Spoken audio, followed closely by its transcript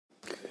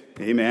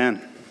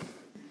Amen.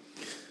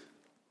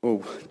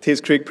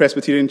 Taze Craig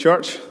Presbyterian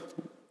Church,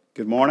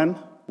 good morning.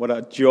 What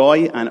a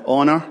joy and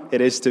honour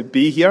it is to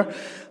be here.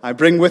 I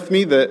bring with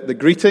me the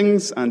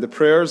greetings and the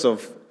prayers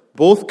of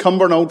both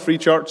Cumbernauld Free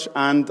Church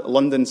and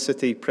London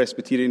City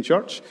Presbyterian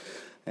Church.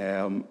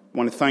 I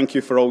want to thank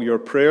you for all your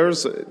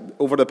prayers.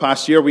 Over the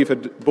past year, we've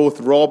had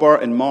both Robert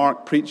and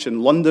Mark preach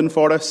in London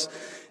for us.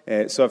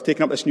 So I've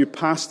taken up this new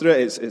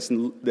pastorate. It's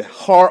in the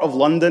heart of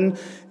London.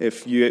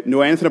 If you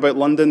know anything about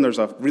London, there's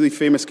a really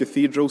famous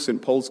cathedral,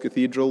 St. Paul's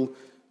Cathedral.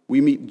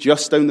 We meet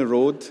just down the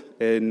road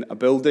in a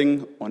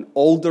building on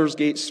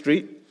Aldersgate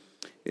Street.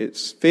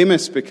 It's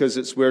famous because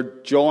it's where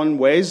John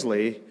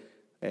Wesley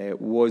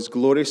was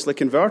gloriously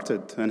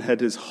converted and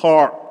had his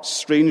heart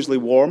strangely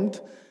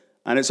warmed.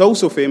 And it's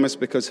also famous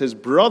because his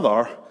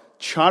brother,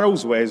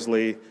 Charles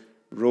Wesley,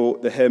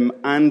 wrote the hymn,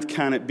 "And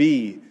Can It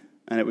Be?"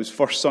 And it was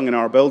first sung in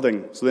our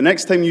building. So the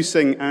next time you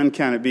sing "And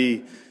Can It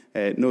Be,"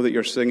 know that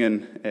you're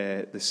singing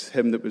this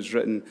hymn that was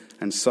written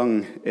and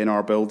sung in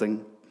our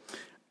building.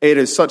 It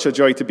is such a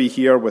joy to be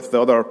here with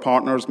the other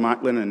partners,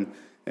 Macklin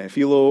and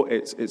Philo.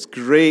 It's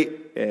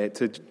great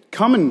to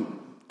come and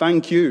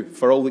thank you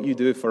for all that you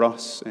do for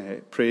us,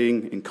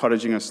 praying,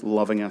 encouraging us,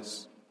 loving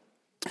us.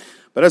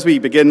 But as we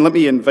begin, let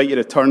me invite you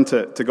to turn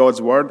to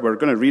God's Word. We're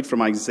going to read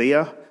from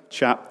Isaiah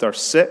chapter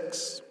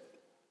 6.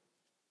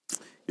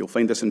 You'll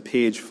find this on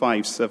page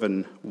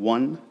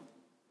 571.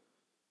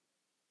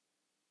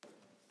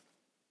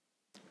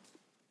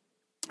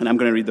 And I'm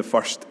going to read the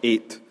first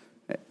 8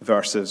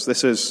 verses.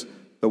 This is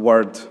the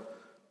Word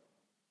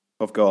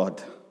of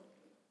God.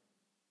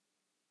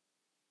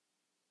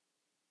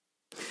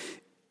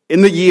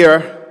 In the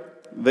year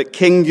that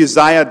King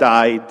Uzziah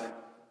died,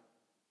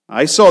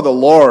 I saw the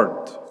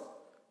Lord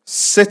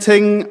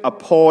sitting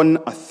upon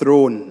a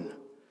throne,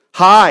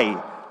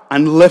 high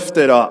and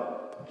lifted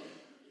up.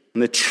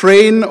 And the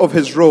train of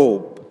his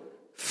robe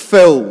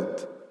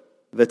filled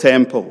the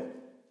temple.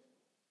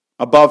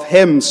 Above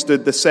him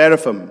stood the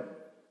seraphim.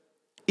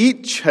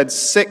 Each had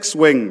 6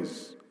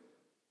 wings.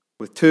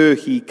 With 2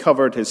 he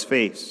covered his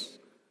face,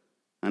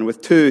 and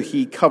with 2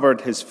 he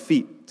covered his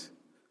feet,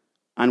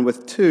 and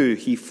with 2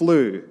 he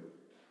flew.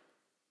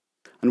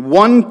 And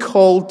one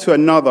called to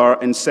another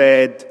and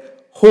said,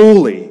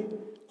 "Holy,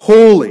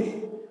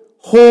 holy,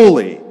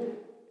 holy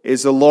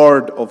is the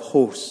Lord of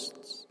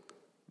hosts.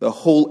 The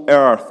whole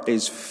earth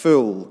is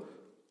full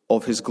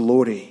of his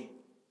glory."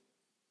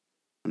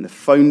 And the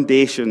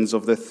foundations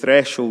of the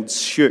thresholds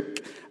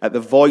shook at the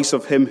voice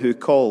of him who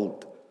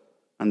called,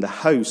 and the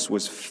house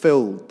was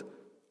filled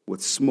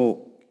with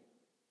smoke.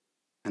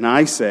 And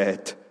I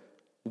said,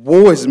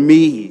 "Woe is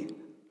me,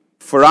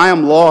 for I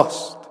am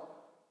lost,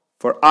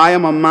 for I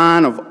am a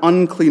man of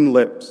unclean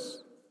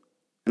lips,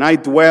 and I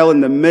dwell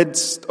in the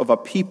midst of a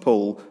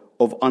people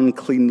of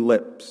unclean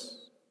lips.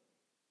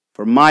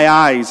 For my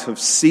eyes have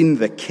seen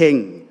the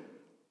King,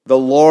 the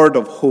Lord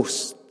of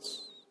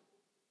hosts."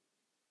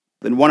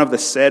 Then one of the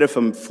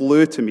seraphim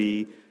flew to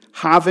me,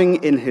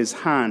 having in his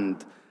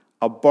hand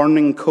a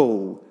burning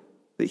coal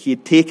that he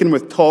had taken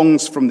with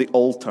tongs from the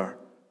altar.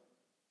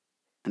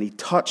 And he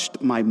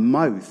touched my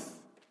mouth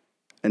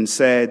and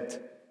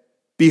said,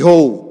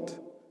 "Behold,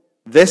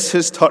 this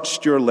has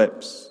touched your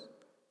lips.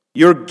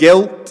 Your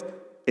guilt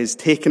is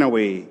taken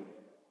away,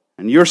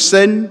 and your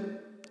sin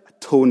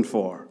atoned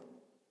for."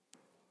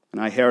 And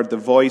I heard the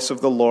voice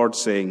of the Lord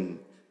saying,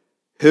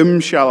 "Whom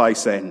shall I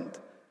send?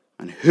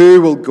 And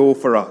who will go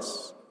for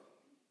us?"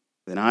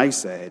 Then I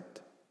said,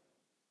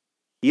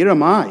 "Here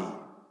am I.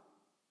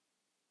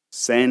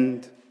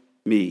 Send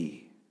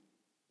me."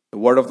 The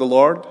word of the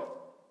Lord.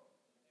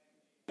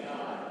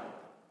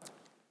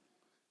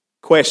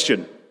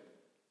 Question.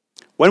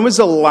 When was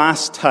the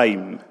last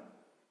time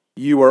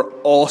you were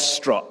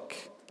awestruck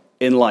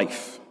in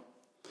life?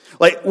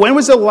 When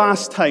was the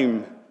last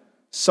time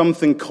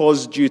something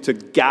caused you to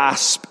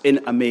gasp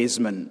in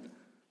amazement?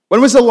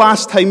 When was the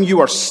last time you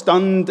were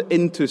stunned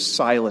into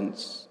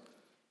silence?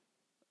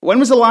 When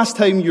was the last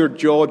time your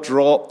jaw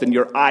dropped and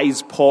your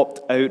eyes popped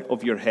out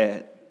of your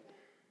head?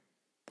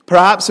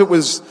 Perhaps it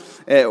was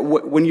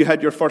when you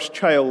had your first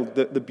child,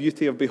 the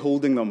beauty of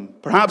beholding them.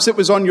 Perhaps it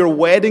was on your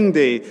wedding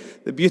day,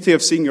 the beauty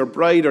of seeing your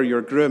bride or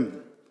your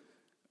groom.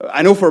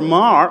 I know for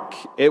Mark,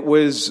 it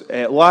was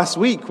last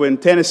week when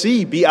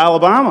Tennessee beat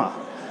Alabama.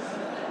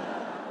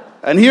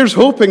 And here's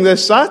hoping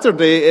this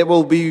Saturday it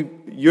will be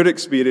your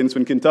experience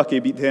when Kentucky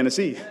beat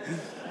Tennessee.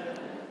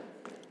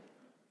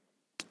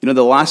 You know,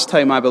 the last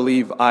time I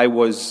believe I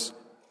was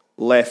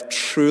left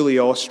truly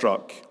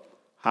awestruck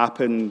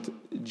happened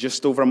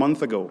just over a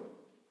month ago.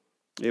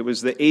 It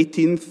was the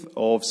 18th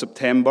of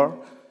September.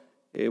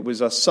 It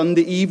was a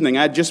Sunday evening.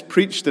 I had just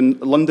preached in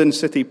London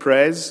City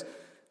Pres.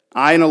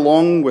 I, and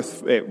along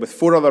with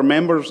 4 other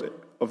members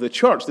of the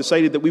church,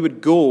 decided that we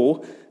would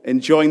go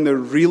and join the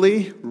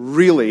really,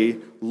 really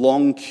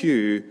long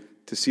queue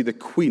to see the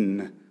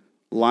Queen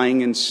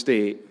lying in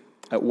state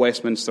at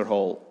Westminster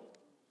Hall.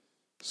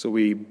 So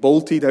we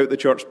bolted out the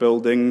church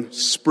building,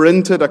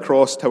 sprinted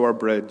across Tower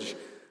Bridge,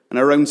 and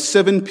around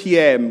 7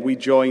 p.m. we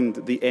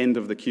joined the end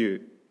of the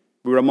queue.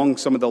 We were among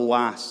some of the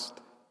last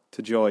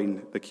to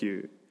join the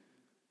queue.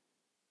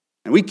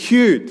 And we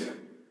queued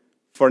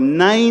for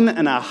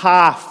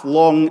 9.5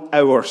 long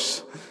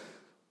hours.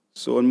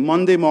 So on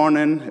Monday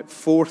morning at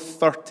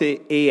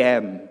 4:30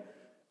 a.m.,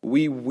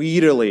 we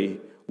wearily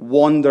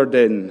wandered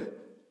in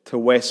to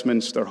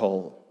Westminster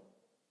Hall.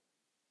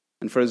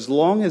 And for as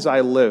long as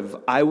I live,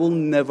 I will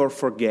never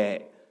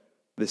forget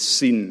the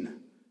scene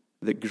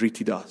that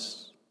greeted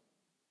us.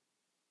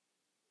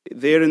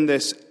 There in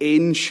this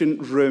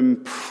ancient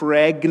room,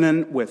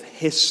 pregnant with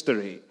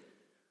history,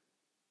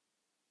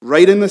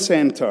 right in the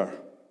center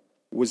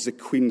was the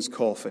Queen's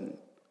coffin.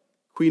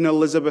 Queen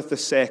Elizabeth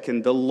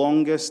II, the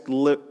longest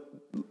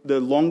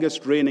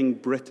reigning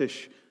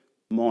British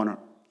monarch.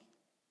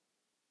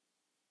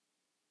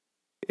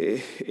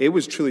 It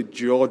was truly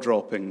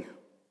jaw-dropping,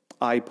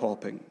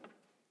 eye-popping.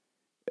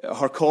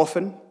 Her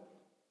coffin,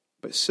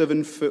 about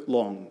 7 foot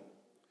long,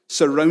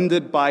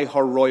 surrounded by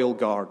her royal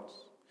guards.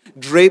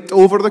 Draped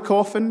over the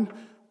coffin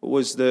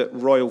was the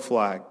royal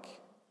flag.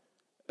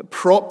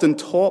 Propped on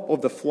top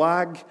of the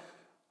flag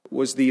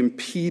was the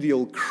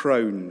imperial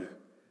crown,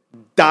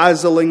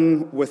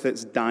 dazzling with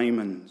its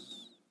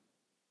diamonds.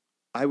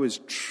 I was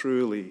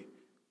truly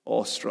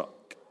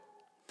awestruck.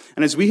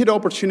 And as we had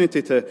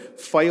opportunity to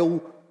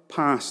file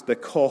past the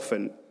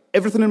coffin,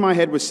 everything in my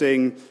head was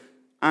saying,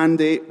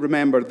 Andy,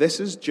 remember, this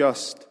is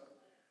just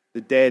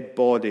the dead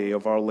body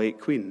of our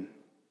late Queen.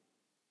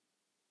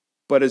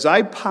 But as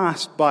I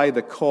passed by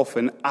the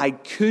coffin, I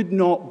could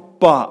not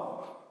but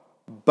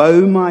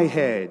bow my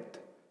head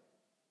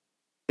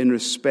in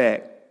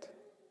respect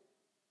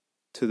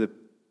to the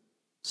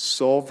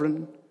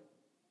sovereign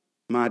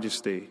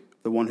majesty,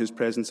 the one whose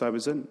presence I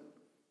was in.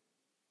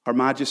 Her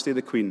Majesty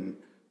the Queen,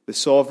 the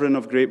sovereign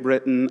of Great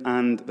Britain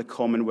and the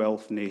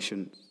Commonwealth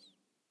nations.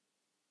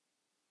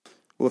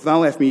 Well, if that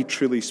left me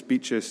truly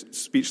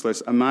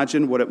speechless,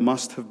 imagine what it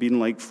must have been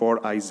like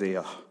for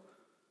Isaiah.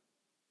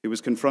 He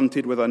was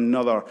confronted with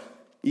another,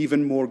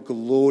 even more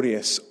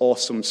glorious,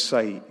 awesome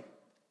sight.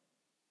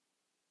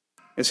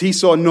 As he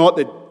saw not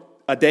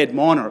a dead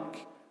monarch,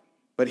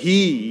 but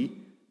he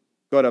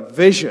got a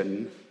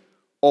vision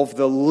of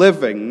the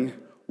living,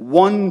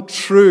 one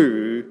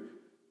true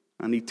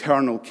and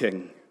eternal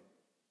King.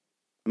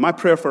 And my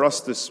prayer for us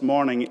this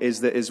morning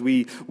is that as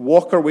we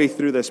walk our way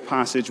through this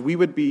passage, we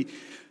would be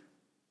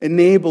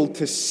enabled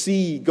to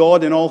see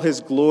God in all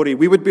his glory.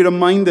 We would be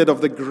reminded of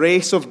the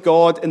grace of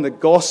God in the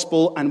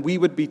gospel, and we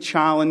would be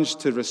challenged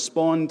to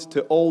respond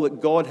to all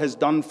that God has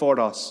done for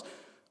us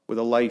with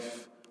a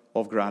life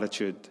of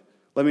gratitude.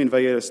 Let me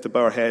invite us to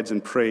bow our heads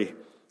and pray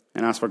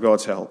and ask for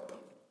God's help.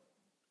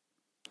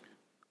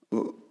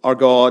 Our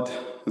God,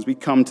 as we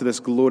come to this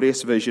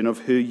glorious vision of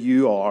who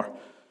you are,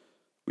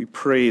 we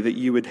pray that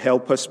you would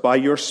help us by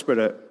your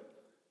Spirit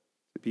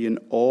to be in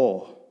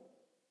awe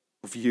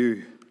of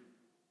you,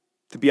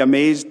 to be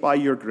amazed by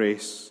your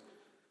grace,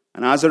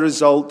 and as a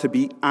result, to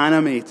be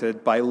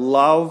animated by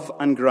love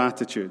and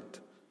gratitude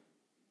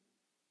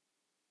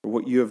for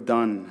what you have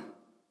done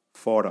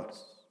for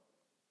us.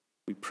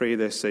 We pray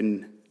this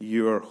in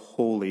your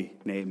holy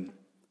name.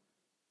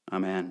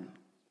 Amen.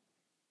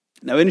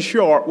 Now, in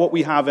short, what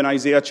we have in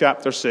Isaiah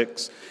chapter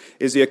 6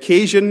 is the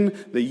occasion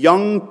the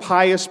young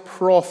pious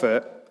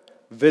prophet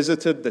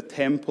visited the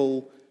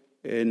temple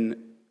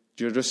in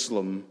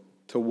Jerusalem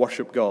to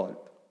worship God.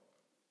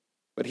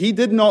 But he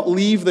did not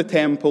leave the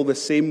temple the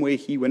same way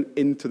he went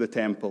into the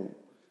temple,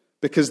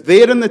 because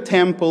there in the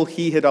temple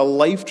he had a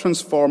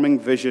life-transforming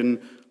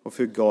vision of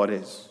who God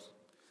is.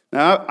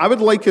 Now, I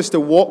would like us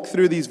to walk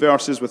through these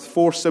verses with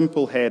 4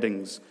 simple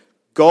headings: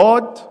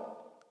 God,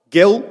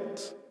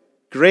 guilt,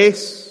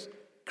 grace,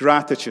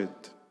 gratitude.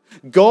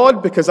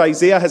 God, because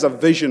Isaiah has a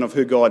vision of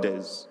who God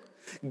is.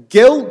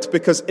 Guilt,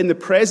 because in the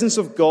presence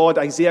of God,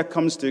 Isaiah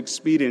comes to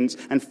experience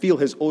and feel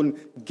his own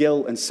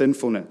guilt and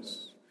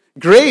sinfulness.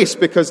 Grace,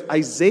 because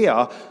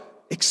Isaiah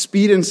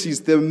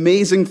experiences the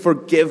amazing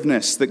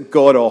forgiveness that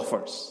God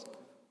offers.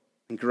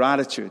 And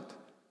gratitude,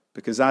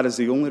 because that is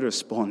the only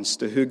response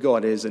to who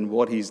God is and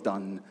what he's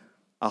done.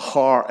 A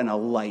heart and a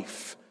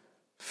life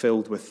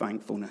filled with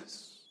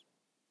thankfulness.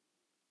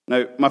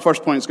 Now, my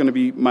first point is going to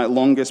be my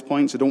longest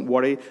point, so don't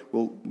worry.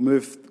 We'll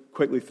move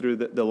quickly through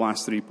the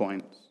last 3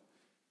 points.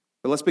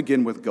 But let's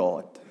begin with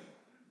God.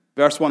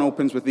 Verse 1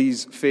 opens with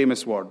these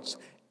famous words: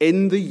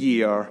 "In the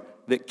year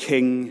that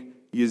King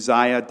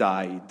Uzziah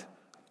died,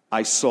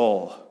 I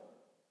saw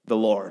the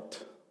Lord."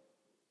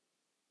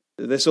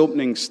 This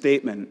opening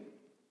statement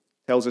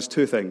tells us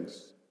 2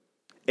 things.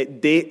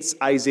 It dates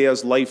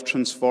Isaiah's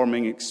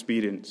life-transforming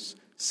experience,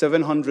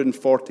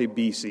 740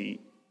 BC.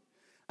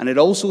 And it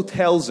also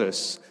tells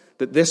us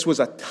that this was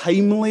a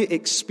timely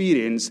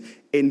experience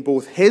in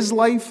both his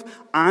life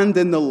and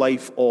in the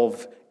life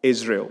of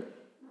Israel.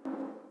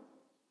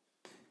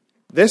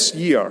 This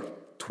year,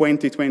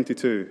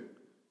 2022,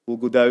 will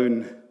go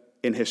down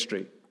in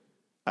history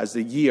as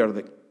the year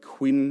that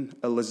Queen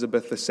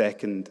Elizabeth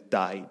II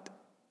died.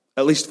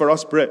 At least for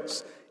us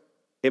Brits,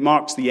 it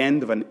marks the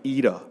end of an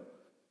era.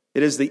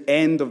 It is the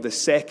end of the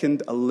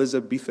second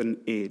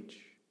Elizabethan age.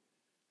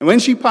 And when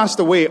she passed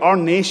away, our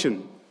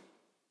nation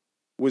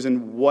was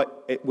in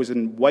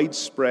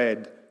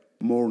widespread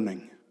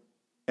mourning.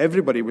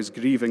 Everybody was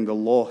grieving the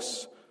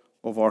loss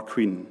of our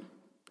queen.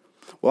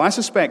 Well, I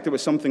suspect it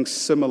was something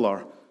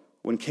similar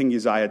when King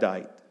Uzziah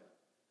died.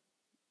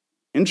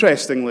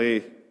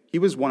 Interestingly, he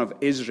was one of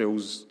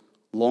Israel's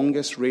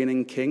longest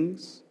reigning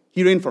kings.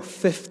 He reigned for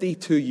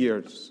 52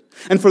 years.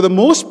 And for the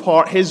most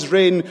part, his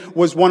reign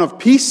was one of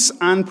peace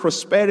and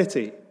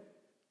prosperity.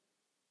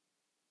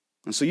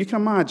 And so you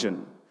can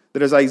imagine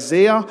that as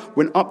Isaiah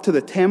went up to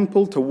the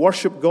temple to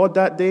worship God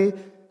that day,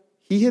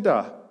 he had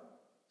a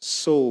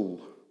soul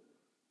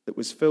that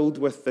was filled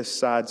with this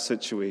sad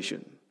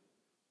situation.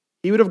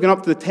 He would have gone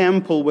up to the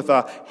temple with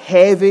a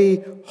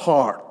heavy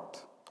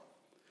heart.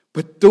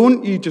 But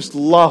don't you just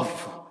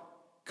love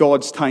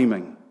God's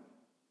timing?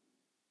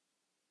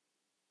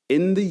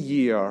 In the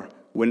year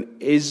when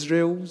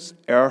Israel's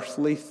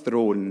earthly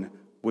throne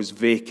was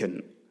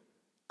vacant,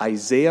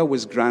 Isaiah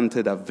was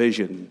granted a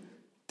vision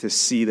to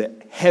see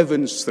that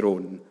heaven's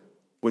throne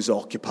was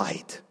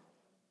occupied.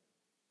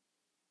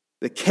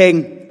 The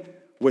king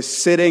was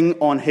sitting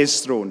on his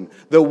throne,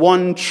 the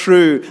one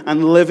true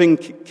and living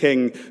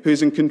king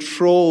who's in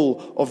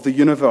control of the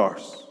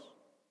universe.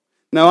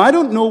 Now, I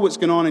don't know what's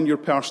going on in your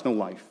personal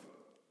life,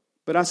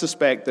 but I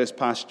suspect this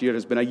past year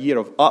has been a year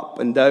of up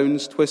and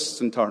downs,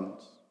 twists and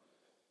turns.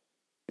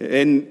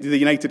 In the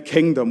United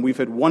Kingdom, we've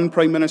had one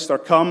prime minister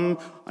come,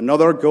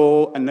 another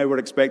go, and now we're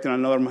expecting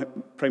another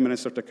prime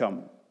minister to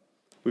come.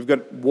 We've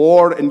got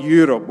war in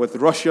Europe with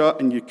Russia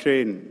and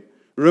Ukraine.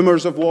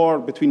 Rumors of war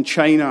between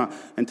China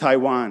and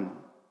Taiwan.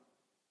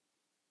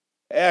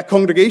 At a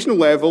congregational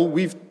level,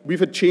 we've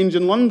had change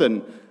in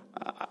London.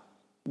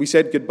 We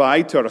said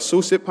goodbye to our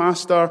associate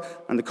pastor,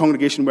 and the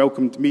congregation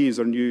welcomed me as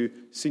our new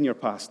senior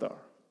pastor.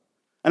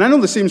 And I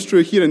know the same is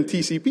true here in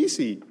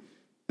TCPC, in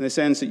the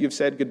sense that you've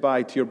said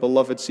goodbye to your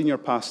beloved senior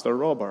pastor,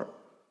 Robert.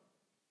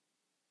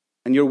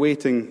 And you're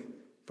waiting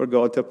for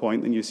God to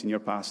appoint the new senior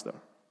pastor.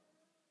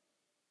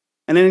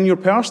 And then in your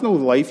personal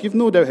life, you've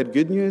no doubt had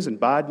good news and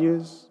bad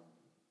news.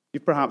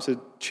 You've perhaps had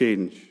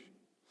change.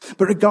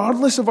 But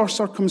regardless of our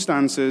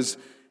circumstances,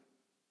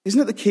 isn't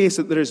it the case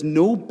that there is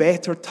no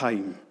better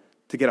time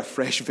to get a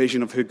fresh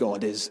vision of who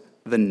God is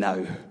than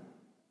now?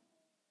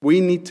 We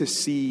need to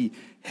see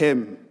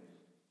him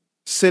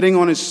sitting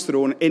on his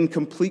throne in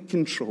complete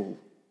control.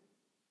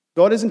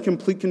 God is in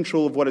complete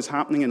control of what is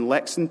happening in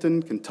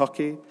Lexington,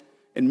 Kentucky,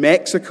 in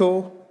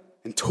Mexico,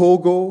 in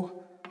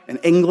Togo, in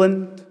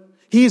England.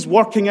 He is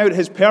working out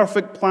his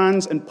perfect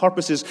plans and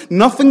purposes.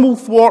 Nothing will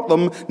thwart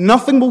them.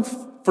 Nothing will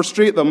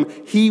frustrate them.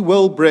 He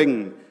will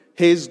bring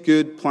his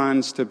good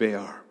plans to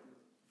bear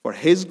for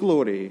his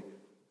glory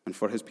and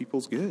for his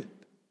people's good.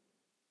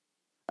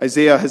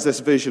 Isaiah has this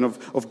vision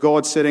of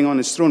God sitting on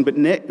his throne. But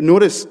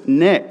notice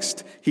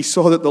next, he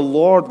saw that the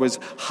Lord was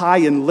high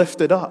and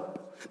lifted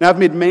up. Now, I've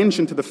made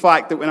mention to the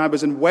fact that when I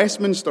was in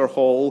Westminster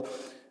Hall,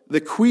 the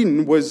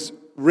Queen was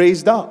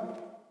raised up.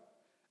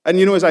 And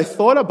as I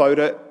thought about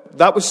it,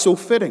 that was so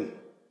fitting.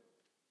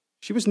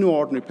 She was no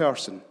ordinary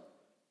person.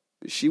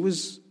 She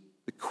was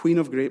the Queen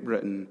of Great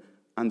Britain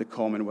and the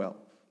Commonwealth.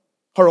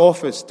 Her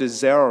office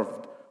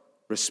deserved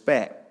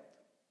respect.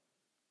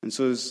 And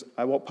so as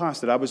I walked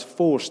past it, I was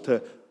forced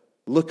to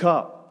look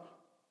up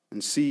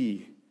and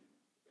see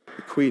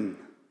the Queen.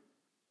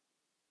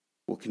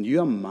 Well, can you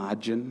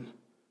imagine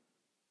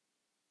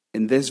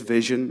in this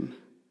vision,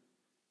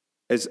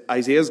 as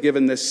Isaiah's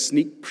given this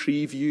sneak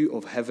preview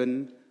of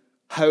heaven,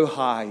 how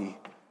high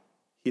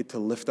he had to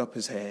lift up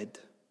his head?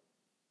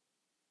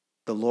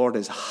 The Lord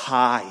is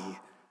high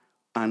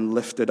and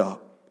lifted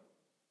up.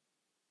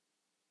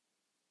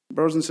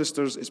 Brothers and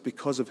sisters, it's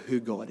because of who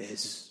God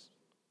is.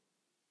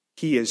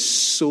 He is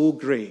so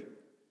great.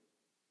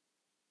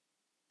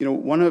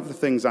 One of the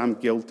things I'm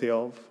guilty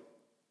of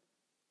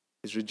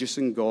is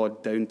reducing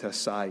God down to a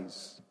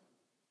size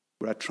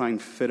where I try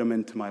and fit him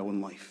into my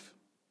own life.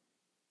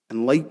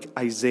 And like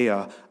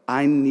Isaiah,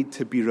 I need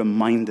to be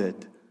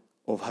reminded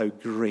of how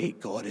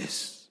great God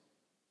is.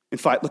 In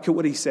fact, look at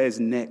what he says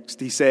next.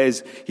 He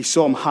says, he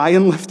saw him high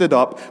and lifted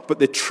up, but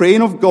the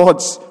train of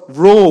God's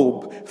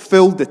robe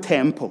filled the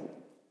temple.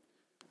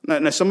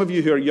 Now some of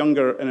you who are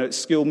younger and at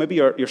school, maybe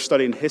you're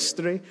studying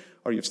history,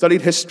 or you've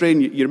studied history,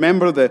 and you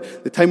remember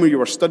the time where you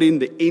were studying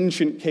the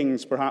ancient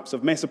kings, perhaps,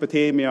 of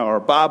Mesopotamia or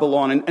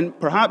Babylon, and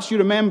perhaps you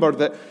remember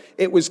that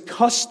it was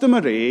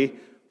customary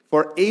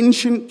for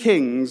ancient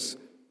kings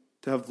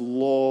to have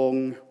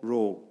long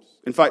robes.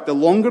 In fact, the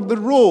longer the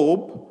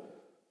robe,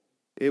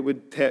 it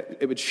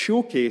would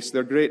showcase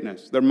their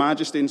greatness, their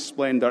majesty and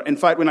splendor. In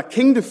fact, when a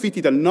king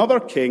defeated another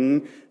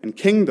king and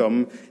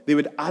kingdom, they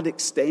would add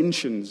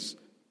extensions to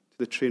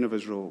the train of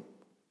his robe.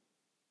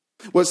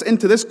 Well, it's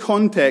into this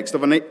context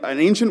of an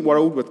ancient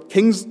world with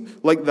kings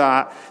like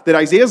that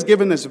Isaiah's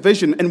given this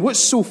vision. And what's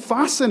so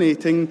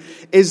fascinating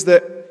is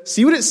that,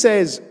 see what it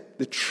says,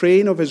 the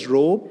train of his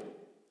robe?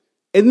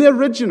 In the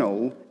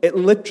original, it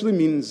literally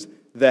means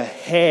the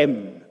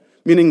hem,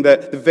 meaning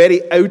that the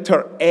very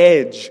outer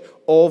edge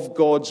of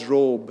God's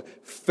robe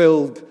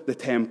filled the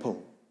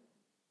temple.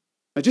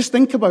 Now just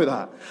think about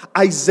that.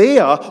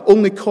 Isaiah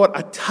only caught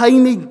a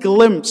tiny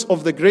glimpse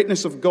of the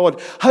greatness of God.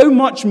 How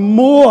much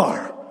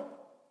more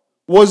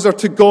was there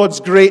to God's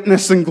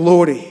greatness and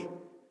glory?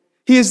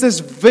 He has this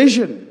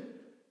vision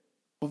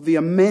of the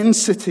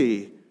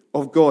immensity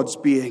of God's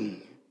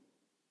being.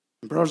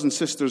 And brothers and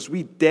sisters,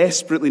 we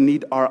desperately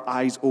need our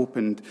eyes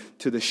opened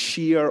to the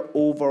sheer,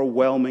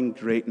 overwhelming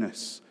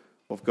greatness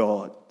of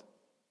God.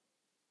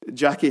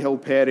 Jackie Hill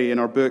Perry, in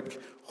her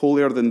book,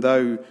 Holier Than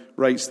Thou,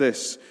 writes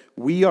this: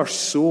 "We are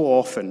so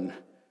often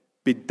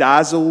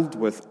bedazzled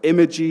with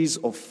images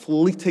of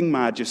fleeting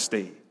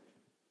majesty.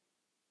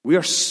 We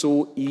are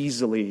so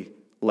easily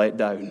let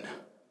down.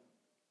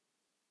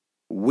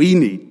 We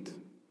need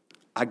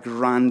a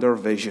grander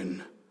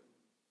vision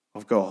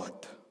of God."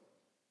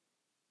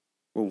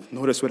 Well,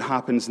 notice what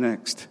happens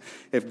next.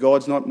 If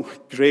God's not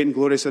great and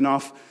glorious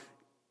enough,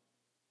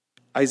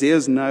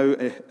 Isaiah's now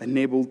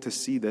enabled to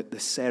see the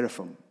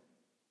seraphim.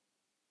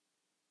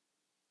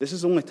 This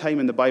is the only time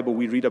in the Bible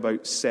we read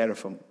about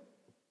seraphim.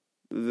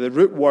 The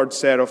root word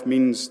seraph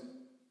means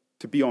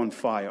to be on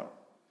fire.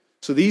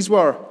 So these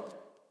were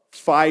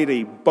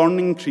fiery,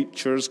 burning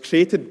creatures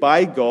created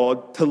by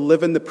God to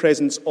live in the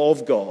presence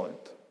of God.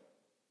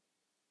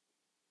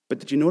 But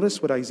did you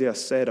notice what Isaiah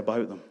said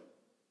about them?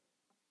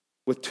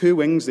 With 2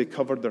 wings they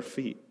covered their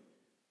feet,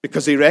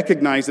 because they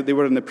recognized that they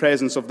were in the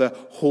presence of the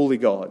holy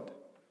God.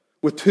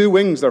 With 2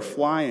 wings they're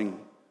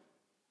flying.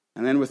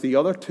 And then with the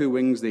other 2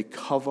 wings they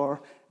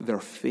cover their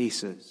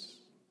faces.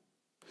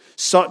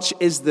 Such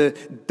is the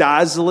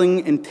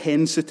dazzling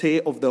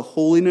intensity of the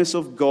holiness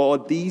of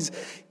God. These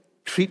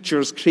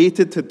creatures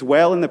created to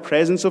dwell in the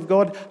presence of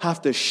God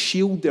have to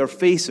shield their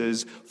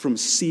faces from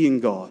seeing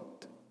God.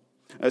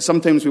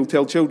 Sometimes we'll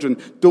tell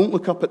children, don't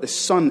look up at the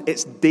sun,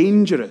 it's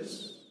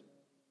dangerous.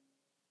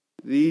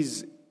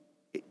 These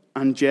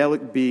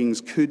angelic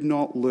beings could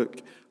not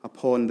look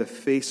upon the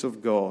face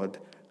of God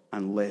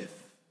and live.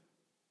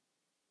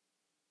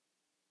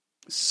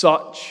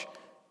 Such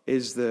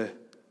is the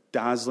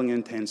dazzling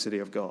intensity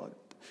of God.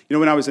 You know,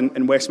 when I was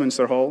in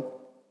Westminster Hall,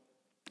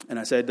 and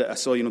I said that I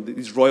saw,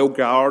 these royal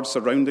guards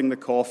surrounding the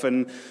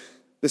coffin,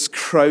 this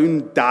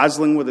crown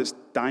dazzling with its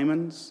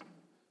diamonds,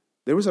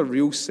 there was a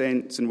real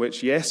sense in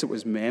which, yes, it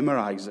was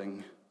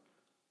memorizing,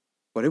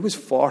 but it was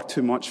far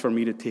too much for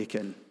me to take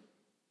in.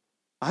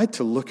 I had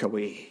to look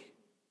away.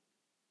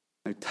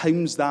 Now,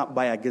 times that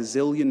by a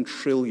gazillion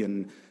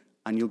trillion,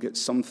 and you'll get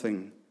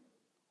something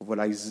of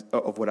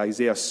what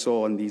Isaiah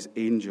saw in these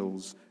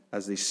angels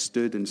as they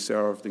stood and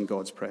served in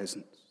God's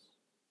presence.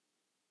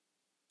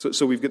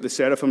 So we've got the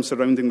seraphim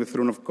surrounding the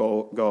throne of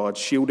God,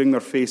 shielding their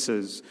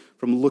faces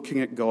from looking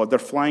at God. They're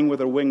flying with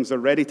their wings. They're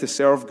ready to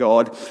serve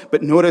God.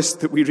 But notice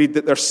that we read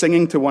that they're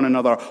singing to one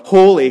another,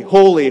 "Holy,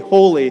 holy,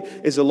 holy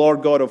is the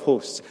Lord God of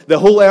hosts. The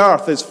whole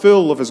earth is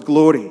full of his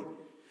glory."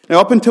 Now,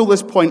 up until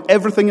this point,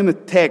 everything in the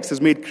text has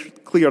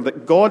made clear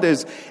that God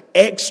is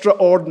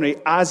extraordinary,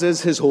 as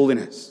is his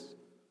holiness.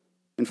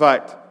 In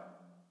fact,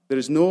 there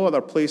is no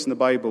other place in the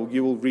Bible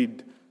you will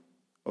read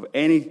of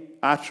any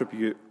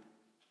attribute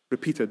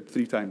repeated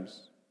 3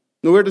 times.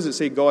 Nowhere does it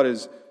say God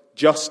is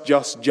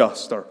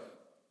just, or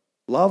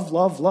love,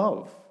 love,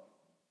 love.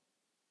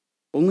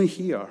 Only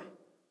here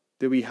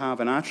do we have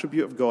an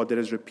attribute of God that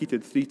is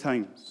repeated 3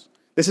 times.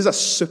 This is a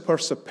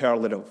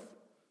superlative.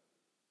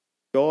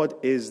 God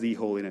is the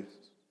holiness,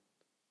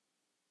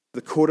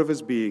 the core of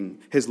his being.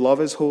 His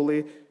love is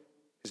holy,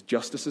 his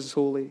justice is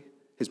holy,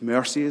 his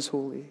mercy is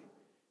holy.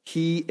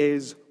 He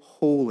is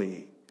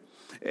holy.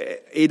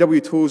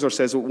 A.W. Tozer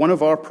says that one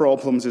of our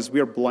problems is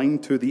we are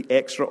blind to the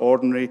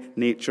extraordinary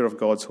nature of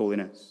God's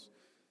holiness.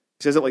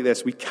 He says it like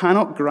this: we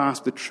cannot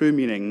grasp the true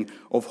meaning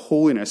of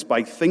holiness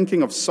by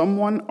thinking of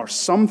someone or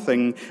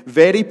something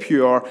very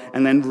pure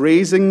and then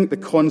raising the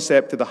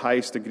concept to the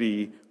highest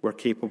degree we're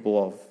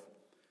capable of.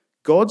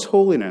 God's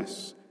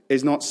holiness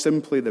is not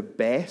simply the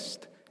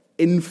best,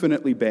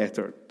 infinitely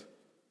bettered.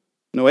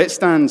 No, it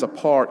stands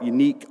apart,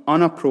 unique,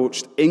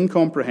 unapproached,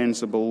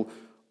 incomprehensible,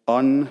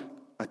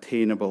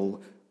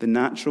 unattainable. The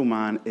natural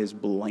man is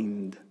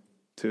blind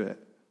to it.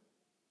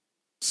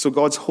 So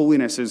God's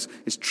holiness is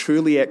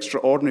truly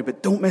extraordinary,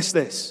 but don't miss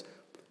this.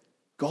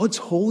 God's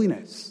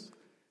holiness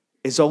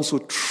is also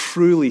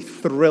truly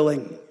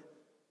thrilling.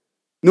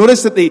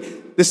 Notice that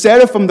the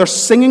seraphim, they're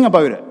singing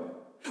about it.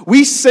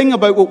 We sing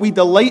about what we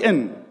delight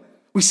in.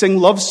 We sing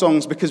love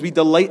songs because we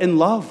delight in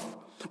love.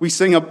 We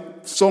sing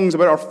songs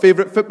about our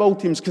favorite football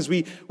teams because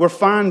we're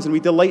fans and we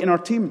delight in our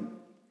team.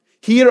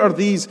 Here are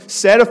these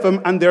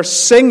seraphim, and they're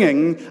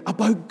singing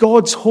about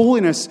God's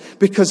holiness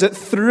because it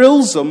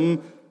thrills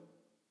them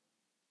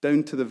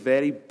down to the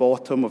very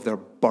bottom of their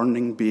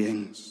burning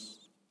beings.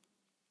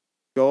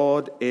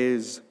 God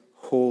is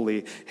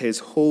holy. His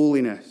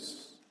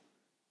holiness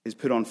is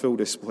put on full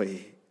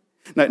display.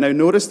 Now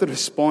notice the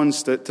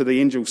response to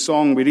the angel's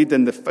song. We read,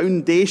 "In the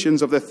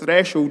foundations of the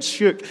threshold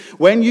shook."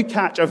 When you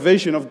catch a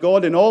vision of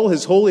God in all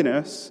his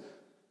holiness,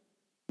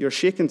 you're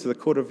shaken to the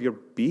core of your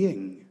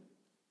being.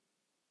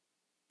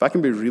 If I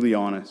can be really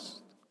honest,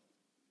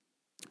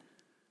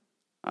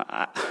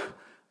 I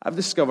I've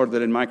discovered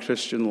that in my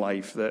Christian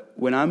life, that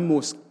when I'm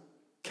most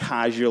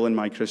casual in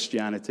my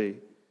Christianity,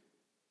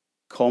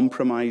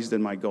 compromised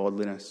in my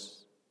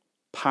godliness,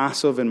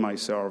 passive in my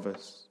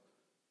service,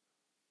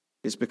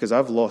 it's because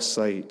I've lost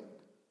sight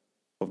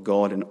of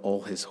God in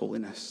all his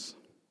holiness.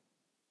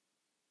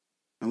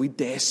 And we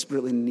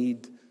desperately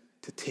need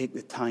to take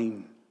the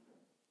time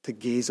to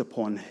gaze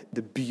upon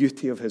the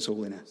beauty of his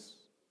holiness,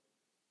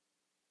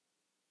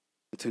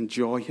 and to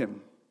enjoy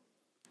him,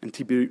 and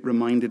to be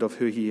reminded of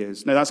who he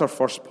is. Now, that's our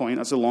first point.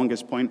 That's the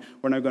longest point.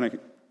 We're now going to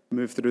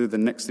move through the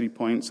next 3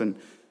 points. And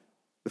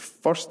the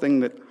first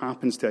thing that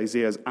happens to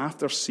Isaiah is,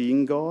 after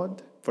seeing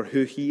God for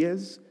who he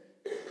is,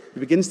 he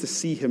begins to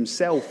see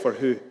himself for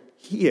who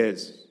he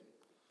is.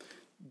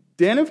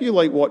 Do any of you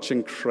like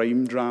watching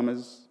crime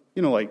dramas?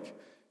 You know, like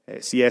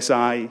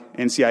CSI,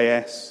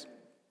 NCIS.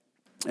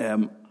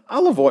 I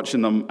love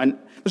watching them. And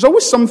there's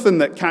always something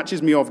that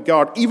catches me off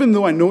guard, even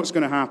though I know it's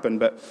going to happen.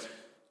 But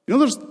you know,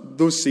 there's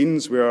those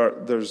scenes where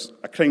there's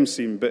a crime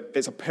scene, but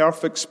it's a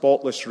perfect,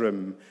 spotless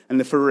room, and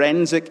the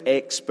forensic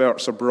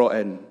experts are brought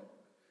in.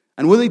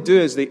 And what they do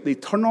is they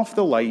turn off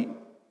the light,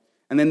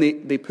 and then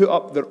they put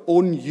up their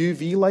own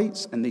UV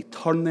lights, and they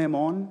turn them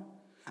on.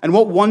 And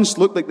what once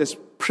looked like this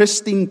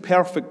pristine,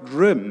 perfect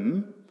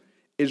room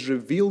is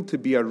revealed to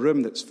be a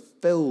room that's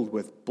filled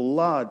with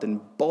blood and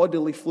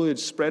bodily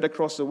fluids spread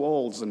across the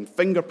walls and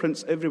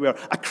fingerprints everywhere.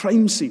 A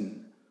crime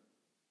scene.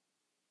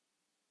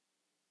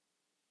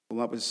 Well,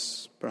 that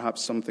was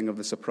perhaps something of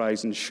the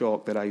surprise and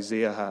shock that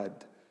Isaiah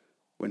had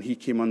when he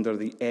came under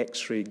the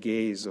X-ray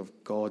gaze of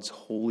God's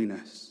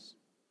holiness.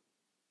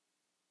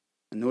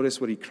 And notice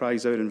what he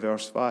cries out in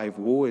verse 5,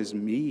 "Woe is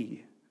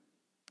me!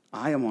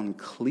 I am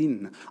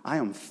unclean. I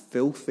am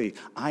filthy.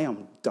 I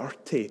am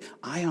dirty.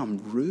 I am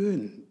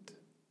ruined."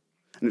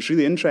 And it's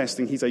really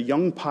interesting. He's a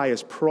young,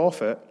 pious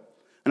prophet.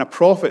 And a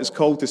prophet is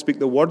called to speak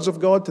the words of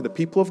God to the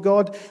people of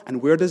God.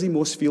 And where does he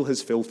most feel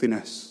his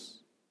filthiness?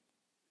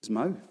 His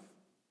mouth.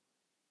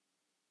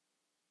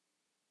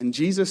 And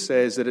Jesus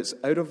says that it's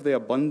out of the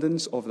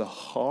abundance of the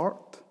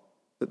heart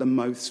that the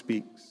mouth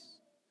speaks.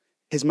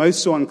 His mouth's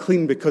so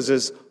unclean because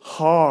his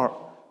heart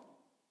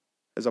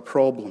is a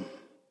problem.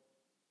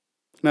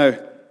 Now,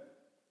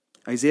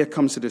 Isaiah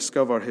comes to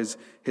discover his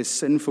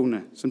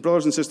sinfulness. And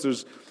brothers and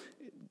sisters,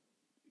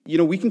 you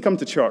know, we can come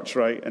to church,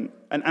 right? And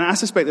I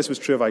suspect this was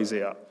true of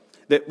Isaiah.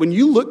 That when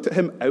you looked at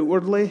him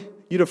outwardly,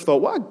 you'd have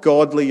thought, what a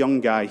godly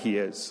young guy he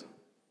is.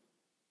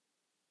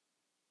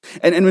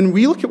 And when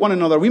we look at one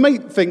another, we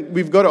might think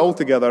we've got it all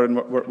together and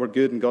we're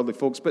good and godly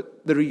folks.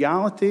 But the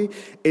reality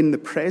in the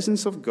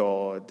presence of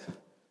God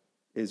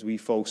is we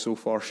fall so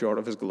far short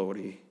of his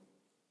glory.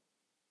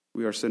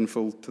 We are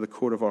sinful to the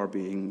core of our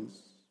beings.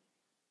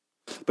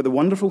 But the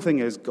wonderful thing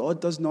is, God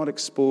does not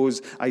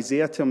expose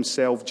Isaiah to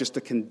himself just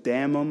to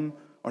condemn him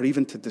or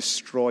even to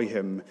destroy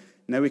him.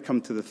 Now we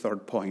come to the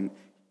third point.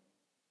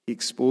 He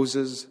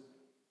exposes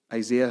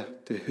Isaiah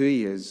to who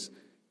he is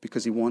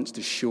because he wants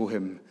to show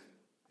him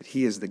that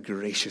he is the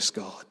gracious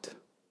God.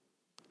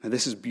 Now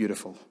this is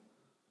beautiful.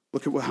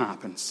 Look at what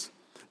happens.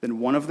 Then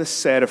one of the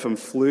seraphim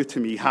flew to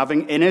me,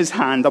 having in his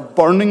hand a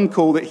burning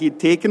coal that he had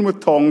taken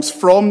with tongs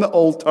from the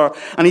altar,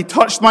 and he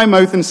touched my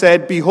mouth and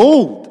said,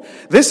 "Behold,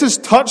 this has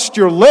touched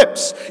your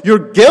lips. Your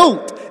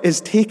guilt is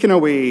taken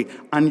away,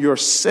 and your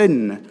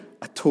sin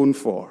atoned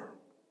for."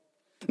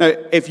 Now,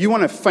 if you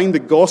want to find the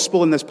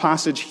gospel in this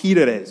passage, here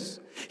it is.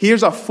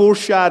 Here's a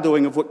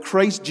foreshadowing of what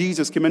Christ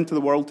Jesus came into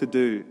the world to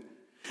do.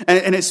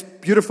 And it's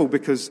beautiful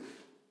because,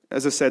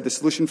 as I said, the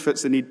solution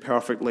fits the need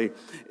perfectly.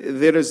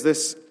 There is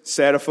this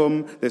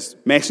seraphim, this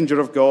messenger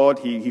of God.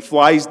 He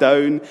flies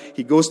down.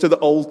 He goes to the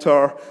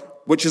altar,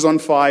 which is on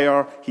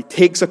fire. He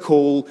takes a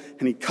coal,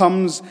 and he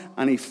comes,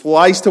 and he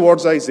flies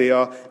towards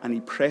Isaiah, and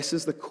he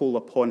presses the coal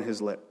upon his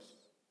lips.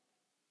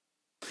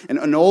 And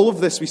in all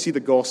of this, we see the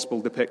gospel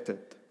depicted.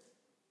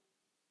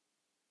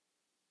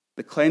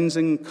 The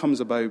cleansing comes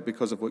about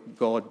because of what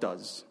God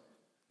does,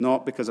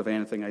 not because of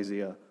anything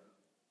Isaiah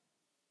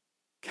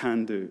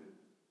can do.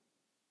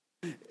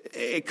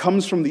 It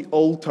comes from the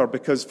altar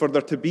because for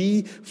there to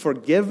be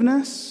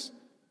forgiveness,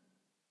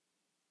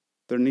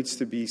 there needs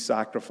to be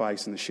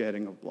sacrifice and the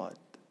shedding of blood.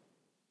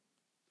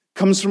 It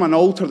comes from an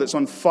altar that's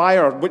on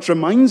fire, which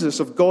reminds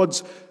us of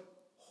God's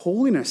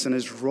holiness and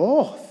his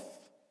wrath.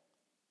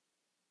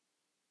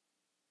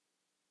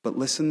 But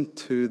listen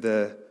to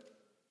the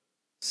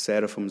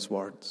seraphim's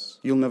words.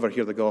 You'll never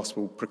hear the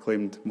gospel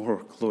proclaimed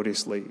more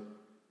gloriously.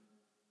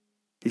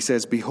 He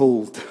says,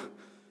 "Behold,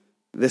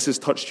 this has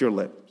touched your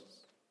lips.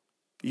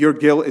 Your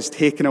guilt is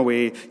taken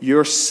away.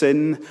 Your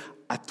sin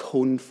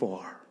atoned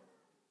for."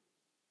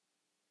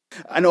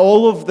 And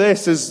all of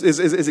this is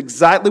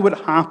exactly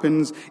what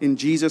happens in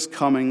Jesus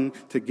coming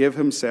to give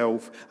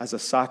himself as a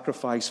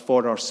sacrifice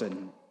for our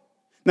sin.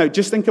 Now,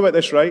 just think about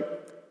this, right?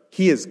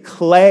 He is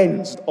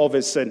cleansed of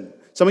his sin.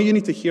 Some of you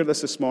need to hear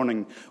this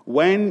morning.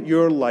 When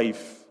your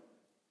life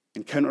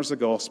encounters the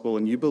gospel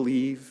and you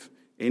believe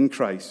in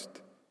Christ,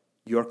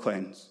 you're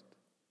cleansed.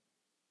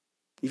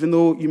 Even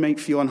though you might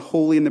feel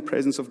unholy in the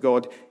presence of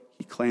God,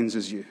 he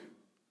cleanses you.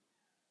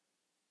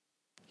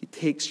 He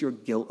takes your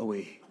guilt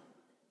away.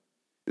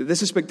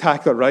 This is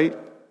spectacular, right?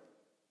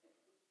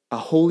 A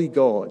holy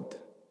God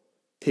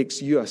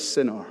takes you, a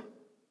sinner,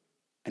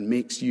 and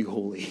makes you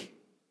holy.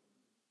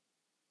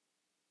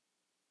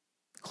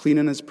 Clean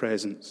in his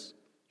presence,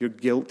 your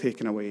guilt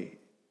taken away.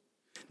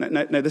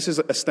 Now, this is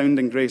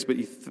astounding grace, but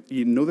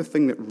you know the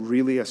thing that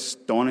really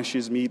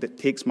astonishes me, that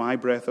takes my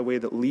breath away,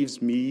 that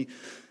leaves me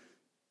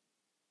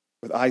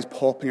with eyes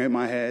popping out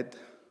my head?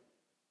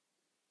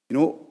 You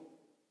know,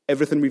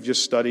 everything we've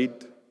just studied,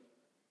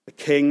 the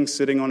king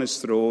sitting on his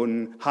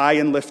throne, high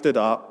and lifted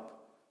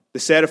up, the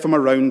seraphim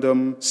around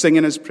him,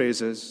 singing his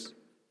praises.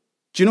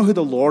 Do you know who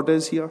the Lord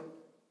is here?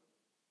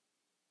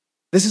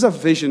 This is a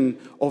vision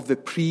of the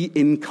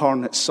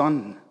pre-incarnate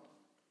Son.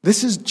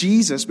 This is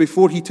Jesus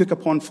before he took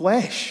upon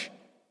flesh.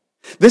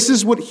 This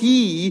is what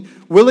he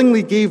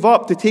willingly gave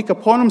up to take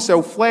upon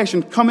himself flesh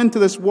and come into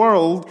this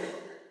world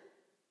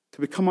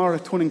to become our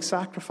atoning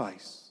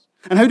sacrifice.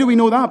 And how do we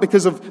know that?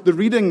 Because of the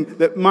reading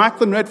that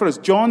Macklin read for us,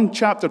 John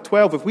chapter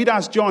 12. If we'd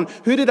asked John,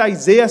 who did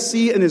Isaiah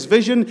see in his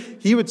vision?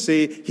 He would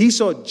say he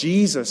saw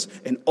Jesus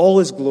in all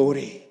his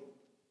glory.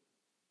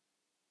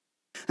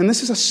 And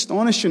this is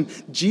astonishing.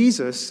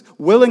 Jesus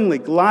willingly,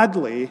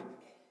 gladly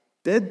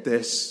did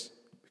this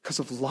because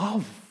of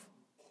love.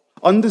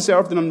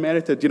 Undeserved and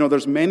unmerited. You know,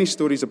 there's many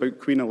stories about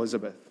Queen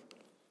Elizabeth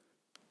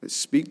that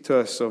speak to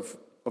us of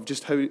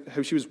just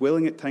how she was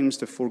willing at times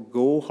to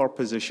forego her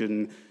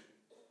position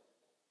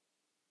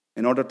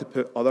in order to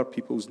put other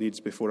people's needs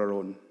before her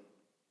own.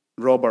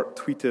 Robert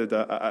tweeted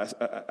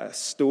a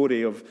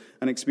story of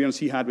an experience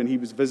he had when he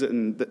was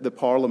visiting the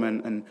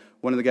Parliament, and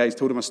one of the guys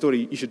told him a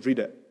story, you should read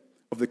it,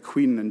 of the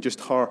Queen and just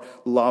her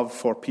love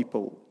for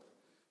people.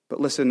 But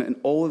listen, in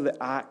all of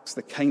the acts,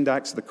 the kind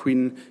acts of the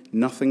Queen,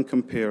 nothing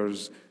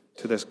compares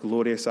to this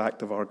glorious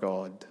act of our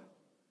God.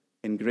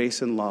 In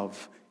grace and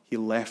love, he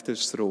left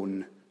his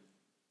throne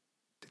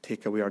to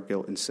take away our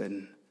guilt and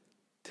sin,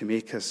 to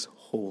make us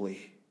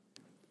holy.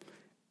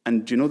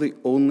 And do you know the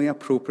only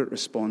appropriate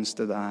response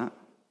to that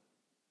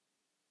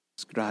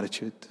is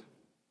gratitude.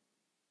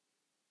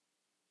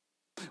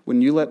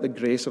 When you let the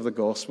grace of the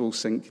gospel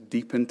sink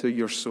deep into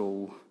your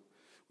soul,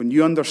 when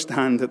you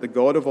understand that the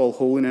God of all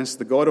holiness,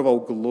 the God of all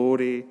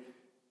glory,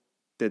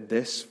 did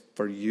this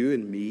for you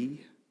and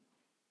me,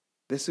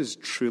 this is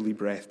truly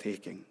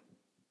breathtaking.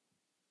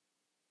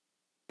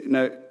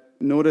 Now,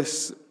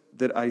 notice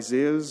that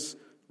Isaiah's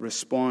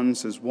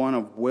response is one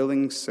of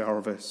willing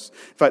service.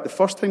 In fact, the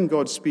first time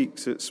God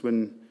speaks, it's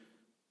when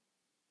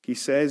he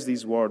says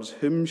these words,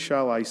 "Whom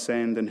shall I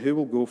send and who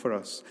will go for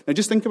us?" Now,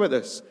 just think about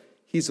this.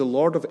 He's the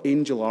Lord of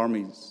angel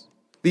armies.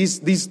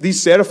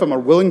 These seraphim are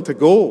willing to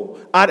go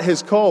at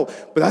his call,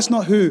 but that's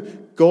not who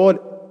God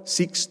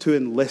seeks to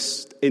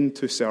enlist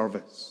into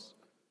service.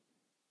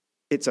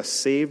 It's a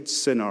saved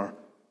sinner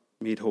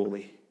made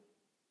holy.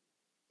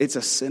 It's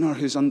a sinner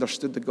who's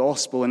understood the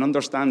gospel and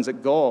understands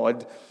that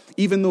God,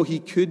 even though he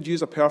could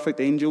use a perfect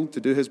angel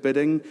to do his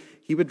bidding,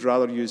 he would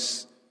rather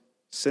use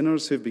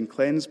sinners who've been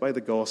cleansed by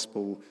the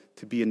gospel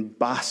to be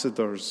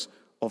ambassadors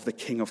of the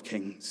King of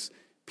Kings,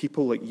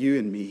 people like you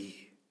and me.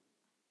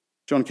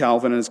 John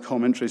Calvin in his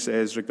commentary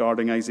says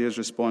regarding Isaiah's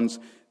response,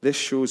 this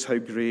shows how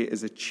great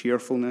is the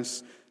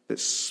cheerfulness that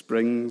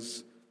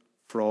springs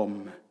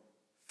from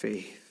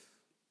faith.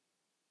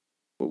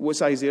 But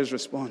what's Isaiah's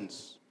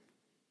response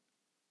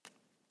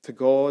to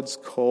God's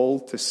call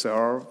to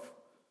serve?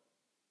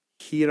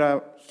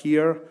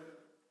 Here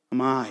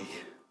am I.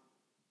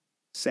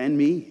 Send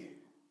me.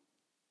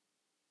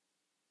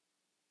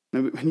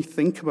 Now, when you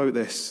think about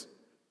this,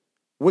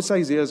 what's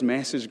Isaiah's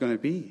message going to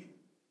be?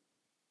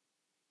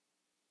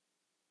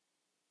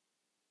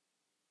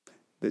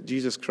 That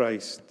Jesus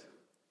Christ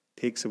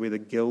takes away the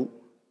guilt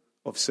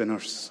of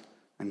sinners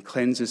and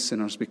cleanses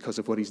sinners because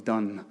of what he's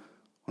done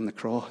on the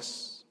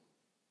cross.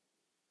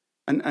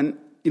 And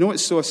you know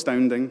what's so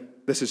astounding?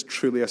 This is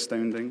truly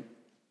astounding.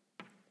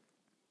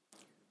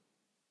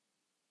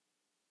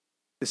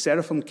 The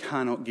seraphim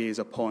cannot gaze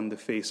upon the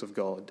face of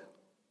God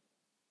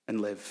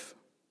and live.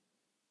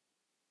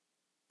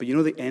 But you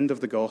know the end of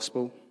the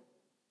gospel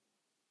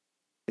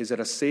is that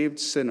a saved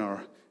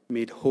sinner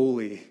made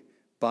holy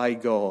by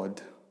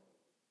God,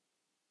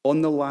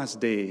 on the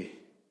last day,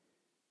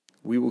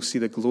 we will see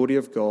the glory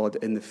of God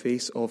in the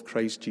face of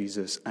Christ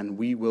Jesus, and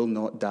we will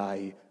not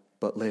die,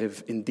 but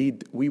live.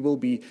 Indeed, we will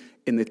be,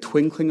 in the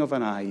twinkling of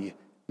an eye,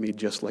 made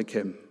just like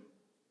him.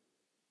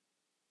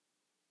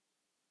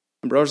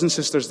 And brothers and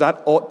sisters,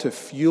 that ought to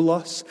fuel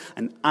us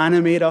and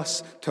animate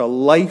us to a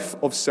life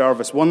of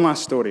service. One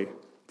last story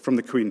from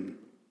the Queen.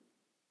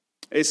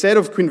 It's said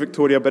of Queen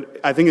Victoria, but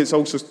I think it's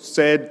also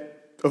said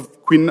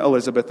of Queen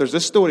Elizabeth. There's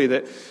this story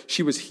that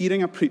she was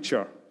hearing a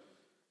preacher.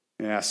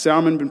 A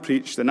sermon had been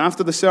preached, and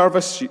after the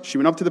service, she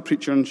went up to the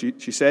preacher and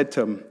she said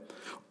to him,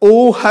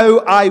 "Oh, how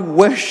I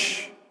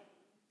wish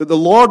that the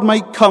Lord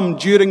might come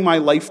during my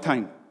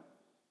lifetime."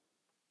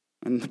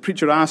 And the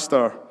preacher asked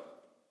her,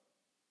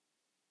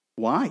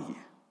 "Why?"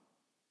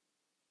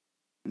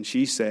 And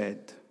she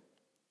said,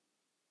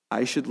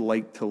 "I should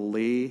like to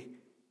lay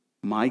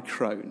my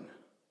crown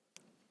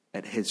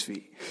at his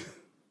feet."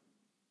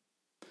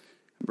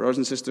 Brothers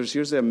and sisters,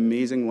 here's the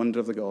amazing wonder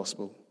of the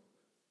gospel.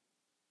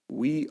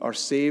 We are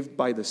saved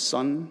by the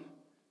Son.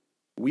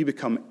 We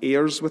become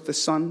heirs with the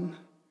Son.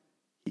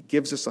 He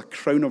gives us a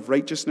crown of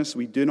righteousness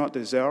we do not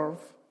deserve.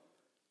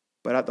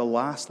 But at the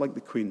last, like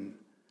the Queen,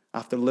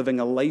 after living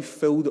a life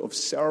filled of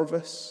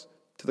service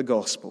to the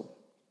gospel,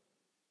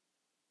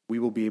 we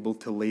will be able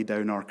to lay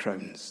down our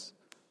crowns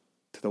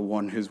to the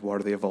one who's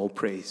worthy of all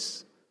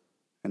praise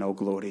and all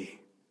glory,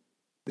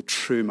 the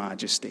true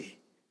majesty,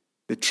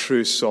 the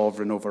true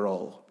sovereign over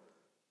all,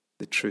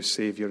 the true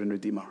Savior and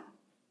Redeemer,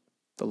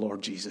 the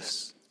Lord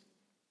Jesus.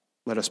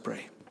 Let us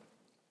pray.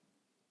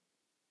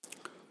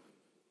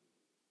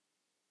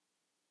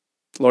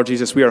 Lord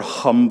Jesus, we are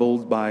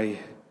humbled by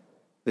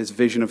this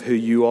vision of who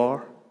you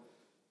are,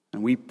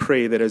 and we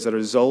pray that as a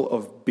result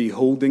of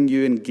beholding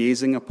you and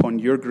gazing upon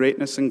your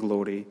greatness and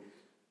glory,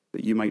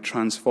 that you might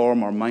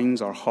transform our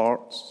minds, our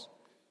hearts,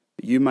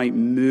 that you might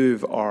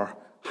move our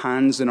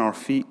hands and our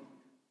feet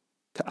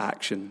to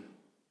action.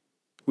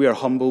 We are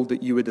humbled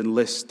that you would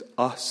enlist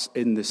us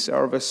in the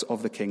service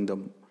of the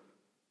kingdom.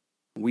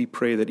 We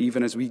pray that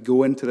even as we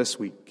go into this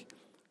week,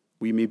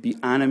 we may be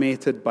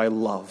animated by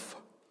love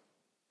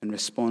in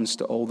response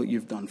to all that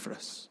you've done for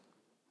us.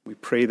 We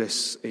pray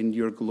this in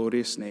your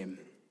glorious name.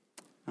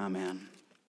 Amen.